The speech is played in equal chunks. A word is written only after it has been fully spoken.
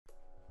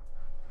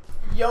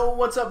Yo,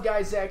 what's up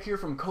guys? Zach here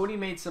from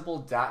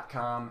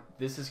CodingMadeSimple.com.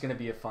 This is going to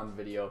be a fun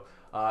video.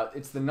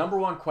 It's the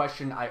 #1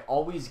 question I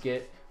always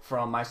get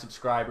from my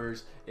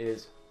subscribers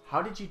is,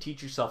 how did you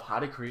teach yourself how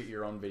to create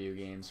your own video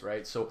games,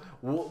 right? So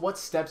what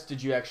steps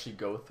did you actually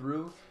go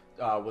through?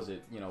 Was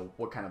it,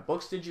 what kind of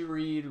books did you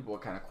read?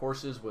 What kind of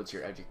courses? What's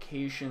your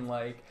education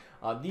like?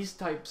 These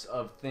types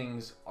of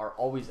things are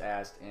always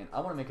asked, and I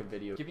want to make a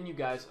video giving you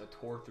guys a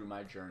tour through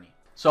my journey.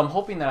 So I'm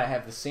hoping that I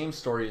have the same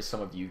story as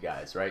some of you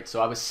guys, right?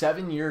 So I was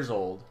 7 years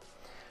old.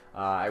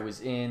 I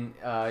was in,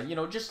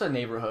 just a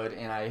neighborhood,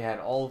 and I had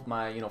all of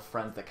my,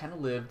 friends that kind of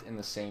lived in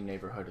the same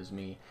neighborhood as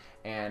me.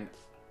 And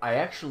I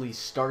actually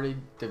started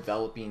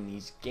developing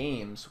these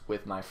games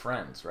with my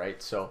friends,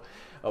 right? So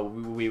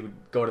we would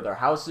go to their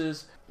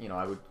houses.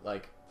 I would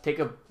take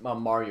a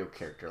Mario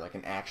character, like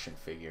an action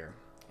figure,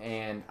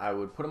 and I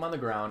would put him on the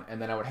ground,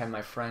 and then I would have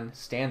my friend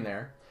stand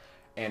there.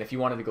 And if he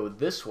wanted to go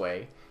this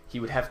way, he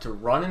would have to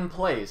run in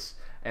place,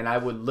 and I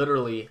would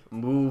literally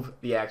move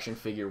the action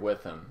figure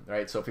with him,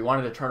 right? So if he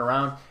wanted to turn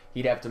around,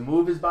 he'd have to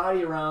move his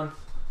body around.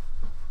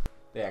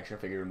 The action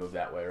figure would move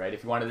that way, right?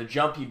 If he wanted to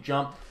jump, he'd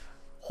jump.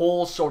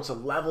 Whole sorts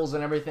of levels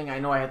and everything. I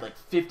know I had like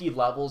 50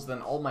 levels.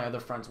 Then all my other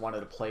friends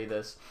wanted to play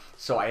this,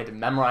 so I had to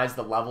memorize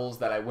the levels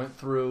that I went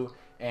through.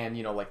 And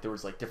there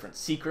was different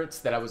secrets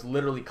that I was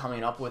literally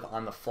coming up with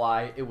on the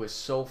fly. It was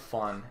so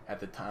fun at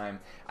the time.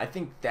 I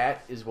think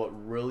that is what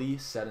really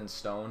set in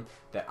stone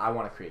that I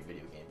want to create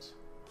video games.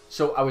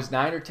 So I was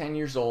 9 or 10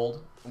 years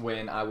old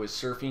when I was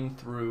surfing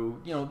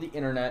through, the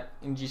internet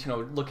and just,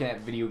 looking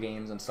at video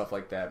games and stuff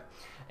like that.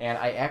 And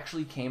I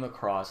actually came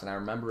across, and I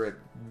remember it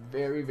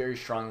very, very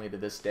strongly to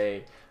this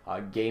day,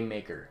 Game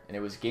Maker. And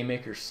it was Game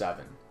Maker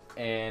 7.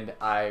 And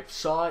I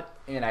saw it,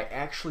 and I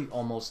actually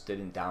almost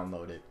didn't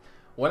download it.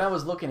 When I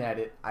was looking at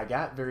it, I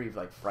got very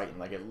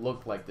frightened. It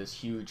looked like this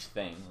huge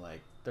thing.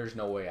 There's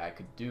no way I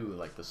could do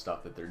the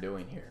stuff that they're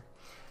doing here.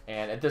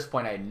 And at this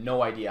point, I had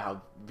no idea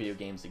how video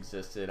games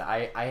existed.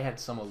 I had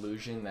some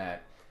illusion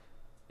that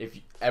if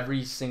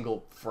every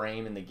single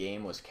frame in the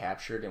game was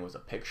captured and was a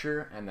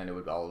picture, and then it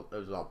was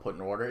all put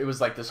in order. It was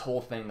like this whole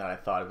thing that I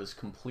thought it was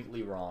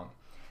completely wrong.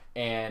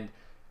 And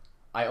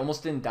I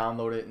almost didn't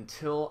download it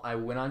until I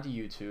went onto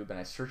YouTube and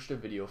I searched a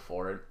video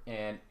for it.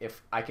 And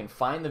if I can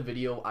find the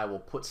video, I will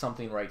put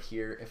something right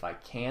here. If I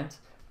can't,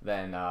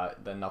 then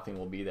nothing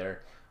will be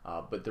there.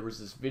 But there was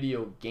this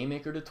video, Game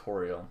Maker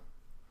tutorial,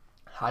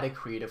 how to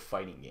create a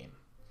fighting game.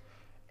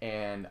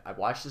 And I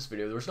watched this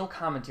video. There was no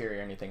commentary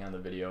or anything on the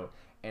video,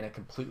 and it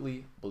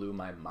completely blew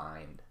my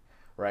mind,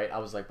 right? I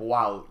was like,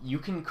 wow, you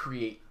can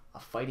create a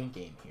fighting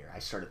game here. I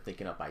started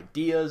thinking up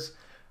ideas.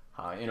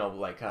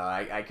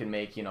 I could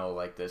make,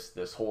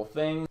 this whole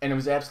thing, and it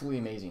was absolutely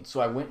amazing. So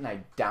I went and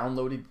I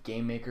downloaded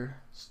Game Maker.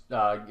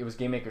 It was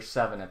Game Maker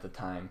 7 at the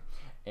time,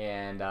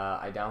 and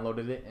I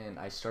downloaded it, and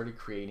I started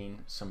creating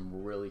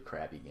some really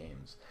crappy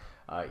games.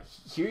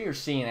 Here you're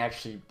seeing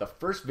actually the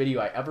first video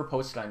I ever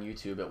posted on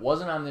YouTube. It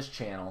wasn't on this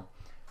channel.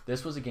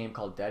 This was a game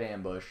called Dead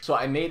Ambush. So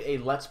I made a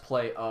Let's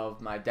Play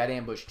of my Dead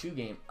Ambush 2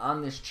 game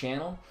on this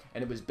channel,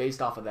 and it was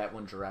based off of that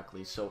one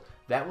directly. So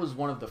that was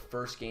one of the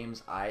first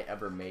games I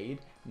ever made,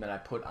 and then I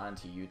put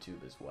onto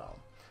YouTube as well.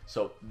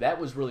 So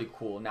that was really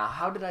cool. Now,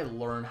 how did I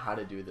learn how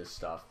to do this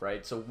stuff,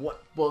 right? So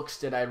what books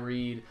did I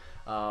read?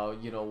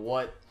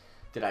 What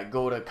did I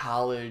go to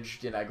college?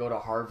 Did I go to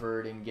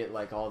Harvard and get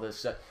all this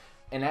stuff?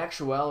 In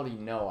actuality,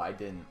 no, I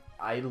didn't.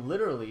 I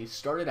literally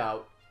started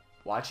out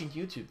watching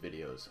YouTube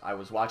videos. I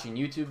was watching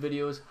YouTube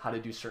videos, how to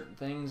do certain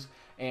things,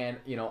 and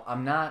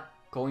I'm not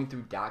going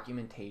through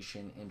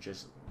documentation and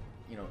just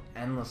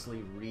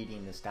endlessly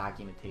reading this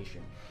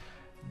documentation.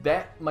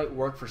 That might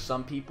work for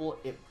some people.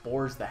 It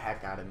bores the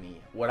heck out of me.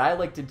 What I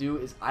like to do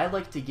is I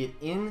like to get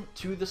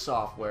into the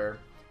software,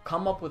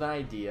 come up with an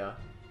idea,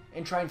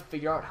 and try and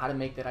figure out how to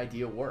make that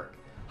idea work.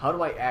 How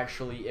do I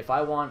actually, if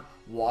I want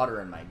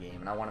water in my game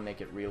and I want to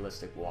make it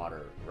realistic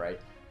water, right?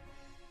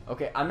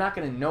 Okay, I'm not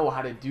going to know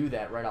how to do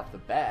that right off the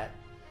bat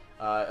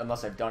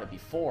unless I've done it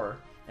before,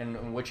 and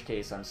in which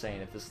case I'm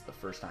saying if this is the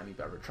first time you've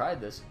ever tried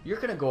this, you're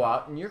going to go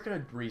out and you're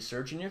going to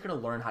research and you're going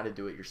to learn how to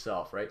do it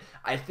yourself, right?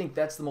 I think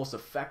that's the most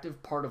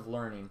effective part of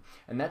learning,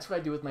 and that's what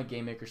I do with my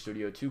Game Maker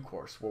Studio 2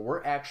 course, where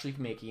we're actually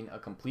making a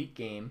complete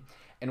game,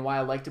 and why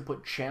I like to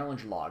put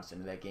challenge logs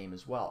into that game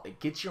as well. It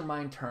gets your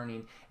mind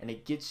turning, and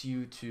it gets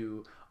you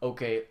to,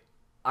 okay,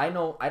 I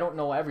don't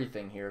know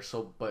everything here,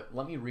 but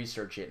let me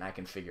research it and I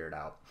can figure it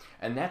out.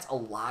 And that's a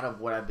lot of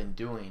what I've been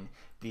doing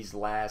these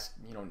last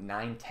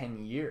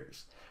 9-10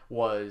 years.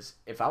 Was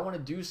if I want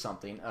to do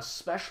something,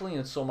 especially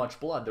in So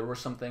Much Blood, there were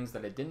some things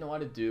that I didn't know how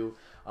to do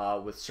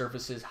with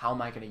surfaces. How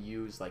am I going to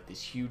use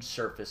this huge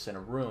surface in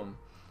a room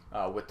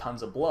with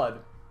tons of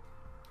blood?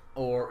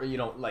 Or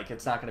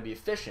it's not going to be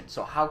efficient.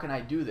 So how can I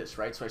do this,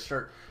 right? So I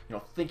start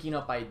thinking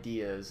up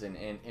ideas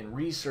and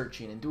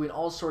researching and doing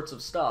all sorts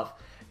of stuff,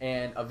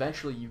 and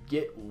eventually you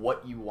get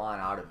what you want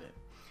out of it.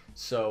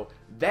 So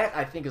that,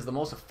 I think, is the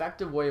most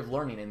effective way of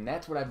learning, and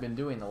that's what I've been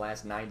doing the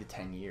last 9 to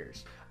 10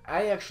 years.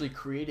 I actually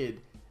created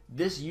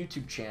this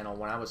YouTube channel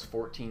when I was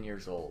 14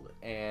 years old,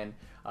 and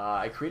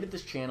I created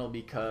this channel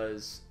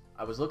because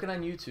I was looking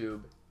on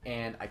YouTube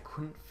and I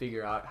couldn't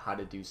figure out how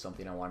to do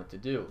something I wanted to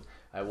do.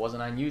 I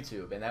wasn't on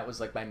YouTube, and that was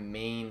like my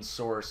main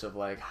source of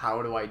like,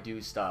 how do I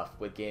do stuff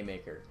with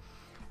GameMaker?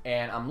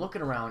 And I'm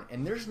looking around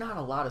and there's not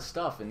a lot of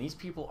stuff, and these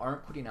people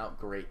aren't putting out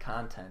great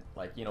content.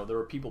 Like, you know, there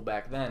were people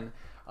back then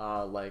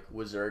like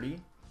Wizardy.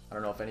 I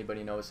don't know if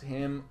anybody knows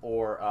him,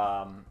 or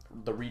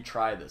the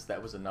Retry This.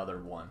 That was another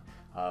one,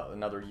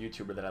 another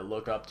YouTuber that I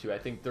look up to. I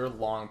think they're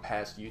long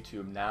past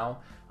YouTube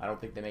now. I don't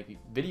think they make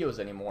videos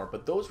anymore,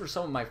 but those were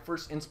some of my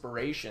first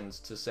inspirations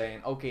to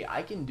saying, okay,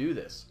 I can do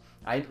this.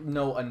 I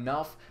know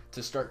enough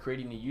to start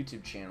creating a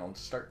YouTube channel and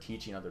to start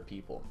teaching other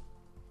people.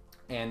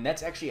 And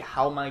that's actually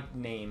how my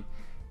name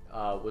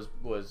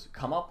was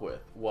come up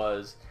with.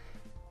 Was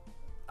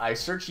I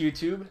searched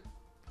YouTube.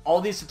 All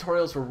these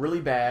tutorials were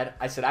really bad.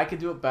 I said I could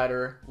do it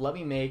better. Let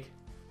me make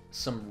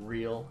some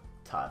real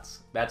tuts.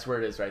 That's where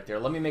it is right there.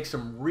 Let me make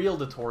some real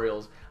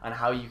tutorials on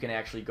how you can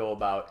actually go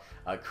about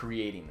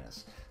creating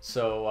this.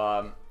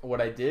 So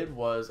what I did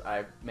was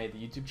I made the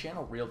YouTube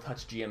channel Real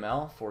Tuts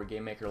GML for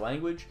GameMaker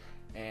language,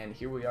 and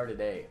here we are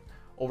today.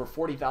 Over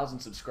 40,000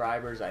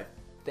 subscribers. I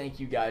thank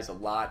you guys a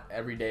lot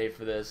every day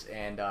for this,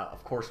 and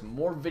of course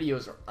more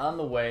videos are on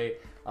the way.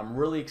 I'm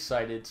really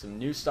excited. Some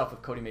new stuff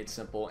with Cody Made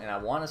Simple, and I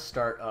want to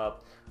start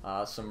up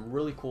some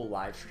really cool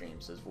live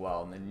streams as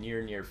well in the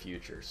near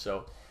future.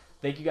 So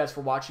thank you guys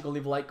for watching. Go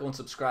leave a like, go and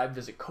subscribe.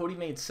 Visit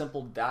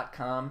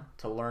CodyMadeSimple.com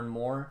to learn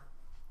more.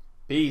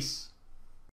 Peace.